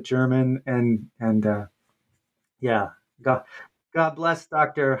 some of it German, and God bless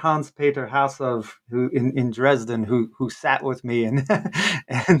Dr. Hans-Peter Hasselhoff, who in Dresden, who sat with me and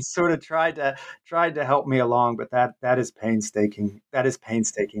and sort of tried to help me along. But that is painstaking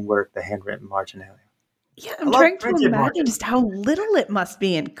work, the handwritten Marginalia. Yeah, I'm trying to imagine just how little it must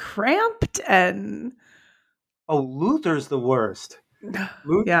be and cramped and. Oh, Luther's the worst. Yeah.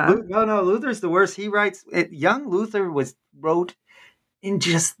 Luther's the worst. He writes. Young Luther wrote in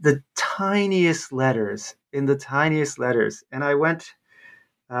just the tiniest letters, and I went.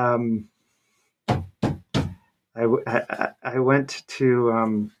 I went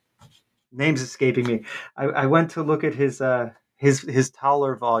to names escaping me. I went to look at his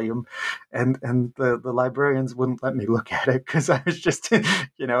Tauler volume, and the librarians wouldn't let me look at it because I was just a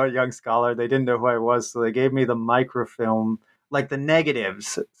young scholar. They didn't know who I was, so they gave me the microfilm, like the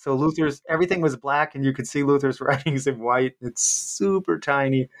negatives. So Luther's, everything was black and you could see Luther's writings in white. It's super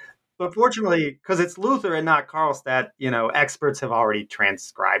tiny. But fortunately, because it's Luther and not Karlstadt, experts have already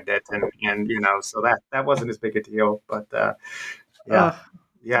transcribed it, and so that wasn't as big a deal. But yeah.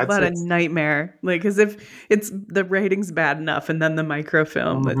 Yeah, what a nightmare! Like, as if it's the rating's bad enough, and then the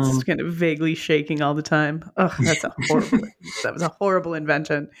microfilm that's kind of vaguely shaking all the time. Oh, that's that was a horrible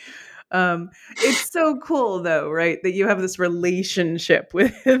invention. It's so cool, though, right? That you have this relationship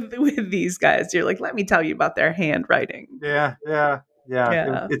with these guys. You're like, let me tell you about their handwriting. Yeah.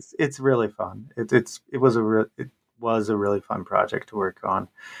 It's really fun. It was a really fun project to work on.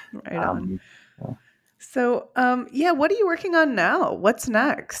 Right on. So, what are you working on now? What's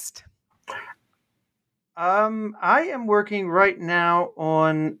next? I am working right now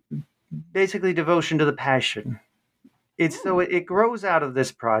on basically devotion to the Passion. It grows out of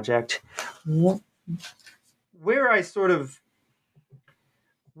this project where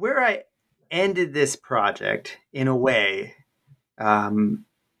I ended this project in a way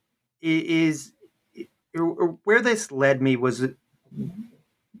is where this led me was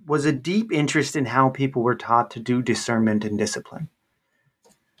a deep interest in how people were taught to do discernment and discipline.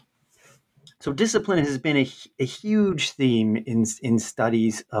 So discipline has been a huge theme in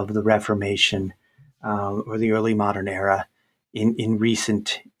studies of the Reformation or the early modern era in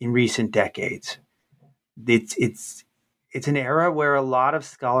recent decades. It's an era where a lot of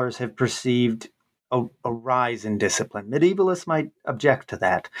scholars have perceived a rise in discipline. Medievalists might object to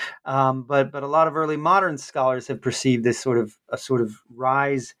that, but a lot of early modern scholars have perceived this sort of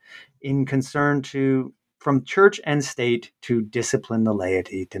rise in concern from church and state to discipline the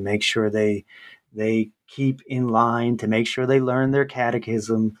laity, to make sure they keep in line, to make sure they learn their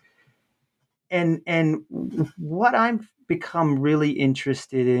catechism. And what I've become really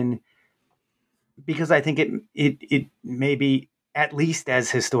interested in, because I think it may be at least as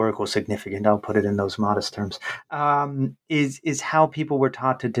historical significant, I'll put it in those modest terms, is how people were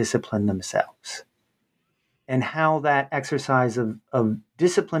taught to discipline themselves, and how that exercise of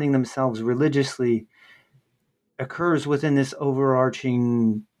disciplining themselves religiously occurs within this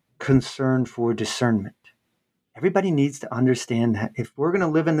overarching concern for discernment. Everybody needs to understand that if we're going to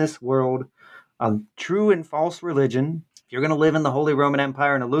live in this world of true and false religion, if you're going to live in the Holy Roman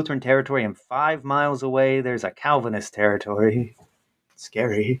Empire in a Lutheran territory, and 5 miles away there's a Calvinist territory,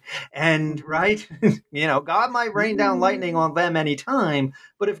 scary. And right, God might rain down lightning on them anytime,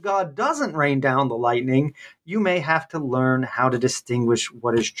 but if God doesn't rain down the lightning, you may have to learn how to distinguish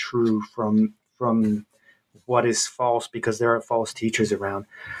what is true from what is false, because there are false teachers around.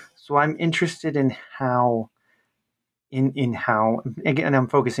 So I'm interested in how, again, I'm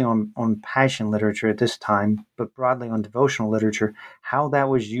focusing on Passion literature at this time, but broadly on devotional literature, how that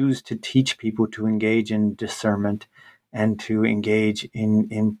was used to teach people to engage in discernment and to engage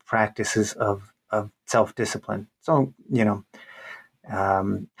in practices of self-discipline. So,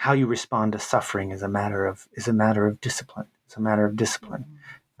 how you respond to suffering is a matter of discipline. It's a matter of discipline.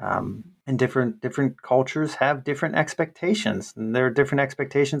 And different cultures have different expectations, and there are different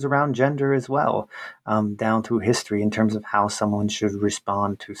expectations around gender as well, down through history in terms of how someone should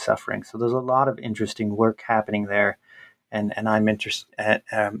respond to suffering. So there's a lot of interesting work happening there, and I'm interested.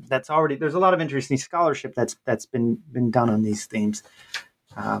 There's a lot of interesting scholarship that's been done on these themes.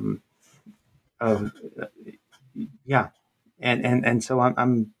 And so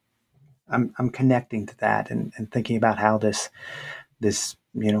I'm connecting to that and thinking about how this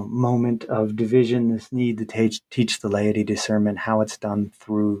moment of division, this need to teach the laity discernment, how it's done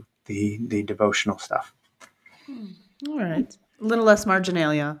through the devotional stuff. All right. A little less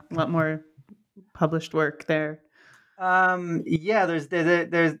marginalia, a lot more published work there. There's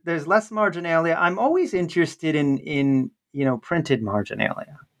less marginalia. I'm always interested in printed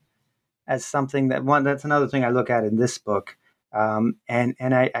marginalia as something that's another thing I look at in this book. And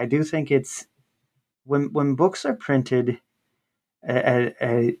I do think it's when books are printed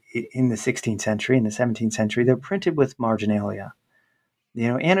in the 16th century, in the 17th century, they're printed with marginalia,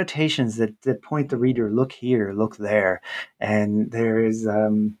 annotations that point the reader, look here, look there. And there is,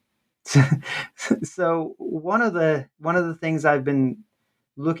 so one of the things I've been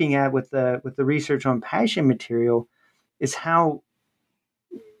looking at with the research on Passion material is how,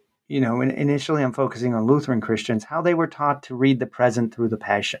 initially I'm focusing on Lutheran Christians, how they were taught to read the present through the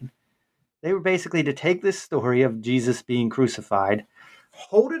Passion. They were basically to take this story of Jesus being crucified,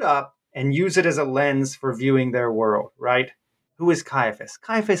 hold it up, and use it as a lens for viewing their world, right? Who is Caiaphas?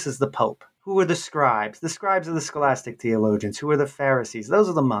 Caiaphas is the Pope. Who are the scribes? The scribes are the scholastic theologians. Who are the Pharisees? Those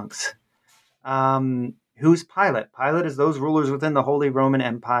are the monks. Who's Pilate? Pilate is those rulers within the Holy Roman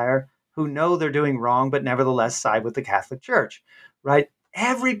Empire who know they're doing wrong, but nevertheless side with the Catholic Church, right?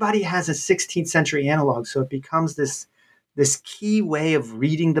 Everybody has a 16th century analog, so it becomes this key way of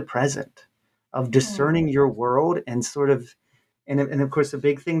reading the present, of discerning your world, and and of course the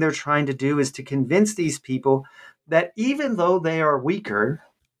big thing they're trying to do is to convince these people that even though they are weaker,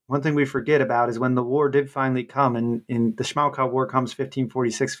 one thing we forget about is when the war did finally come, and in the Schmalkald War comes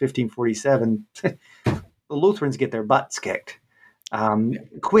 1546, 1547, the Lutherans get their butts kicked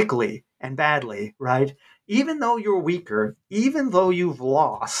quickly and badly, right? Even though you're weaker, even though you've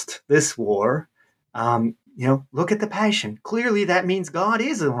lost this war, look at the Passion. Clearly, that means God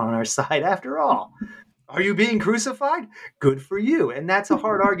is on our side after all. Are you being crucified? Good for you. And that's a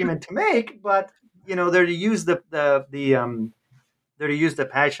hard argument to make, but they're to use they're to use the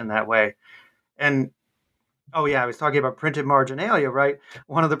passion that way. And oh yeah, I was talking about printed marginalia, right?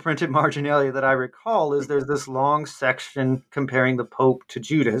 One of the printed marginalia that I recall is there's this long section comparing the Pope to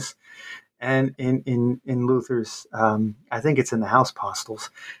Judas, and in Luther's, I think it's in the House Apostles,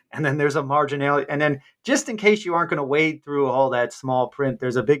 and then there's a marginalia, and then just in case you aren't going to wade through all that small print,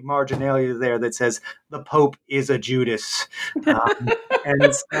 there's a big marginalia there that says the Pope is a Judas,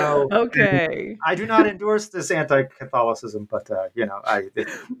 and so Okay. I do not endorse this anti-Catholicism, but But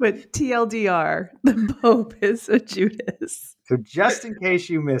TLDR, the Pope is a Judas. so just in case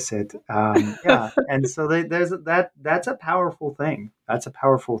you miss it, and so that's a powerful thing. That's a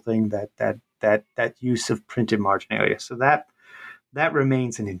powerful thing, that use of printed marginalia. So that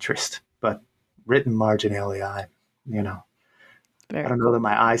remains an interest, but written marginalia, I don't know that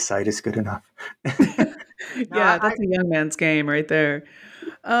my eyesight is good enough. Yeah, that's a young man's game right there.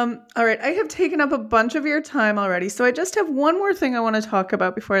 All right, I have taken up a bunch of your time already, so I just have one more thing I want to talk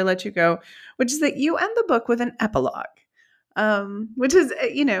about before I let you go, which is that you end the book with an epilogue, which is,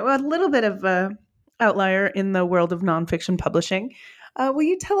 a little bit of a outlier in the world of nonfiction publishing. Will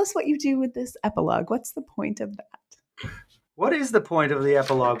you tell us what you do with this epilogue? What's the point of that? What is the point of the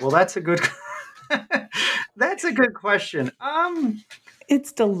epilogue? Well, that's a good question.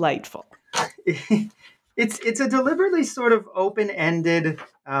 It's delightful. It's a deliberately sort of open-ended.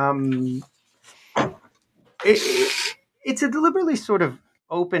 It's a deliberately sort of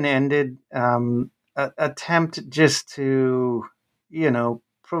open-ended attempt just to,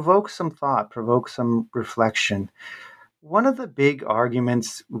 provoke some thought, provoke some reflection. One of the big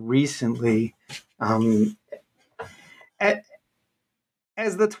arguments recently, as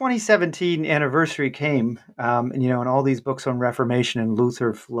the 2017 anniversary came, and all these books on Reformation and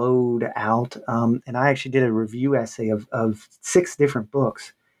Luther flowed out, and I actually did a review essay of 6 different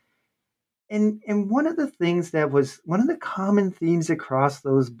books. And one of the common themes across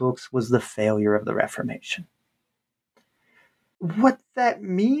those books was the failure of the Reformation. What that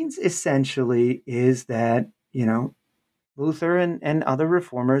means essentially is that, Luther and other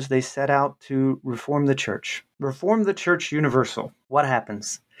reformers, they set out to reform the church universal. What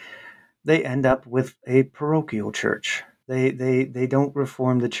happens? They end up with a parochial church. They don't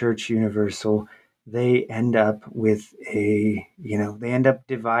reform the church universal. They end up with they end up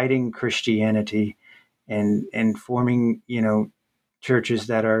dividing Christianity and forming, churches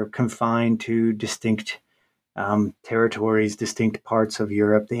that are confined to distinct territories, distinct parts of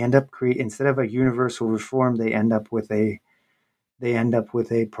Europe. They end up instead of a universal reform, they end up with a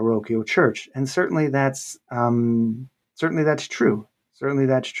parochial church, and certainly that's true. Certainly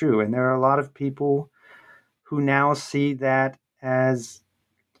that's true, and there are a lot of people who now see that as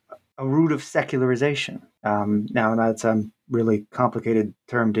a root of secularization. Now that's a really complicated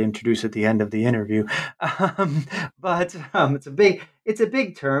term to introduce at the end of the interview, but it's a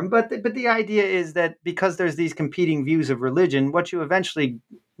big term. But the idea is that because there's these competing views of religion, what you eventually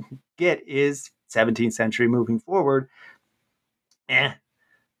get is 17th century moving forward.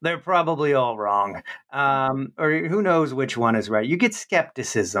 They're probably all wrong, or who knows which one is right. You get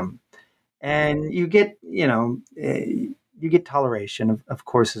skepticism, and you get you get toleration, of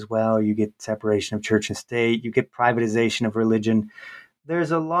course, as well. You get separation of church and state. You get privatization of religion.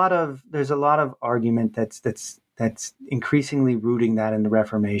 There's a lot of argument that's increasingly rooting that in the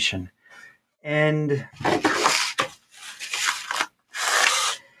Reformation, and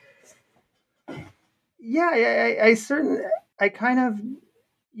I kind of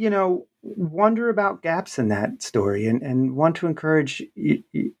wonder about gaps in that story and want to encourage, I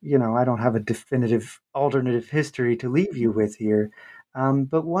don't have a definitive alternative history to leave you with here,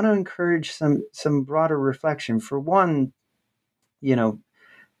 but want to encourage some broader reflection. For one,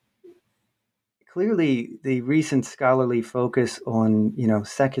 clearly the recent scholarly focus on,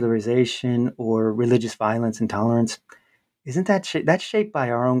 secularization or religious violence and tolerance, isn't that's shaped by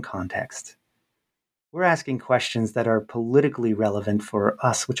our own context. We're asking questions that are politically relevant for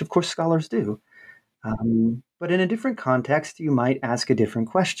us, which of course scholars do. But in a different context, you might ask a different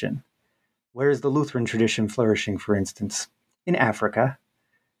question. Where is the Lutheran tradition flourishing, for instance? In Africa,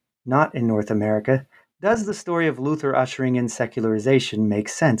 not in North America. Does the story of Luther ushering in secularization make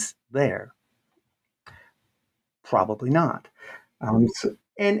sense there? Probably not. But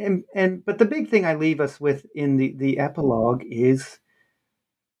the big thing I leave us with in the epilogue is,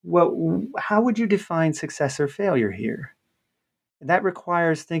 well, how would you define success or failure here? That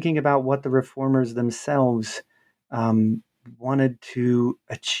requires thinking about what the reformers themselves wanted to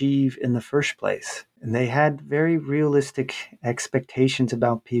achieve in the first place. And they had very realistic expectations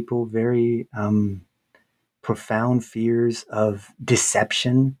about people, very profound fears of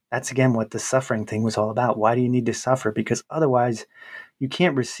deception. That's again what the suffering thing was all about. Why do you need to suffer? Because otherwise you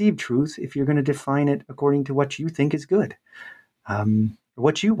can't receive truth if you're going to define it according to what you think is good,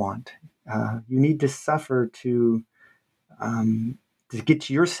 what you want. You need to suffer to get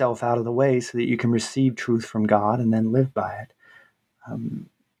yourself out of the way so that you can receive truth from God and then live by it.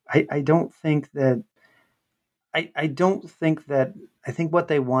 I don't think that. I don't think that. I think what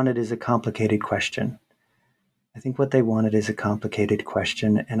they wanted is a complicated question. And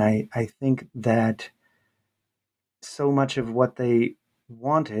I think that so much of what they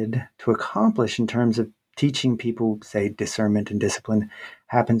wanted to accomplish in terms of teaching people, say, discernment and discipline,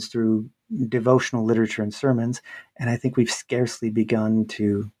 happens through devotional literature and sermons. And I think we've scarcely begun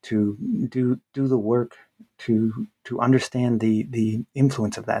to do the work to understand the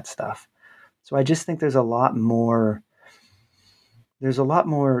influence of that stuff. So I just think there's a lot more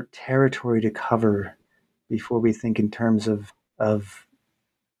territory to cover before we think in terms of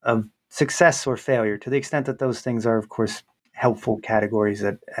success or failure, to the extent that those things are, of course, helpful categories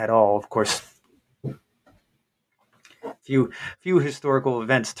at all. Of course, few historical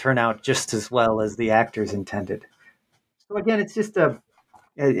events turn out just as well as the actors intended. So again, it's just an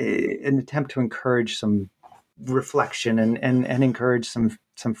attempt to encourage some reflection and encourage some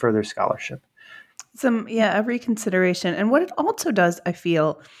further scholarship. A reconsideration. And what it also does, I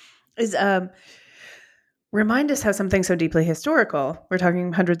feel, is remind us how something so deeply historical, we're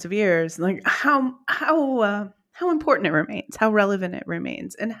talking hundreds of years, like how important it remains, how relevant it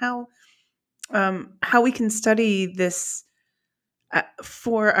remains, and how we can study this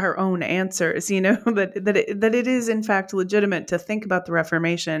for our own answers. That it is in fact legitimate to think about the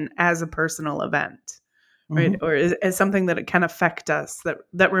Reformation as a personal event, right? Or as something that it can affect us,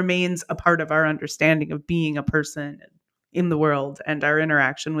 that remains a part of our understanding of being a person in the world and our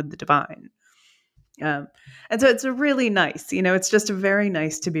interaction with the divine. And so it's a really nice, it's just very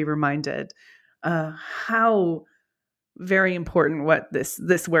nice to be reminded how very important what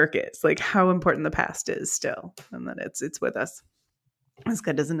this work is, like how important the past is still, and that it's with us as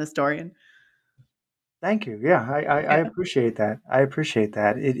good as an historian. Thank you. Yeah, I appreciate that.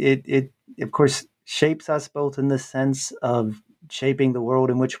 It of course shapes us both in the sense of shaping the world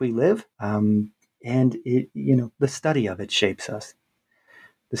in which we live, and the study of it shapes us.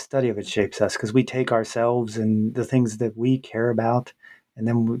 Because we take ourselves and the things that we care about, and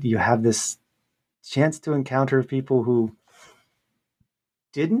then you have this chance to encounter people who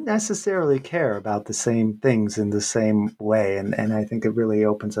didn't necessarily care about the same things in the same way. And I think it really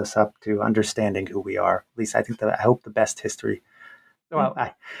opens us up to understanding who we are. At least I hope the best history. Well,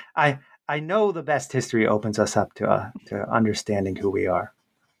 I know the best history opens us up to understanding who we are.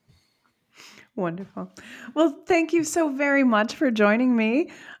 Wonderful. Well, thank you so very much for joining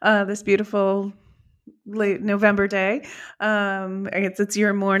me this beautiful late November day. I guess it's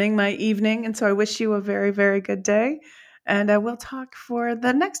your morning, my evening. And so I wish you a very, very good day. And we'll talk for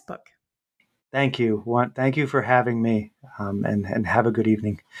the next book. Thank you. Thank you for having me, and have a good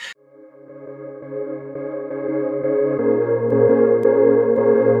evening.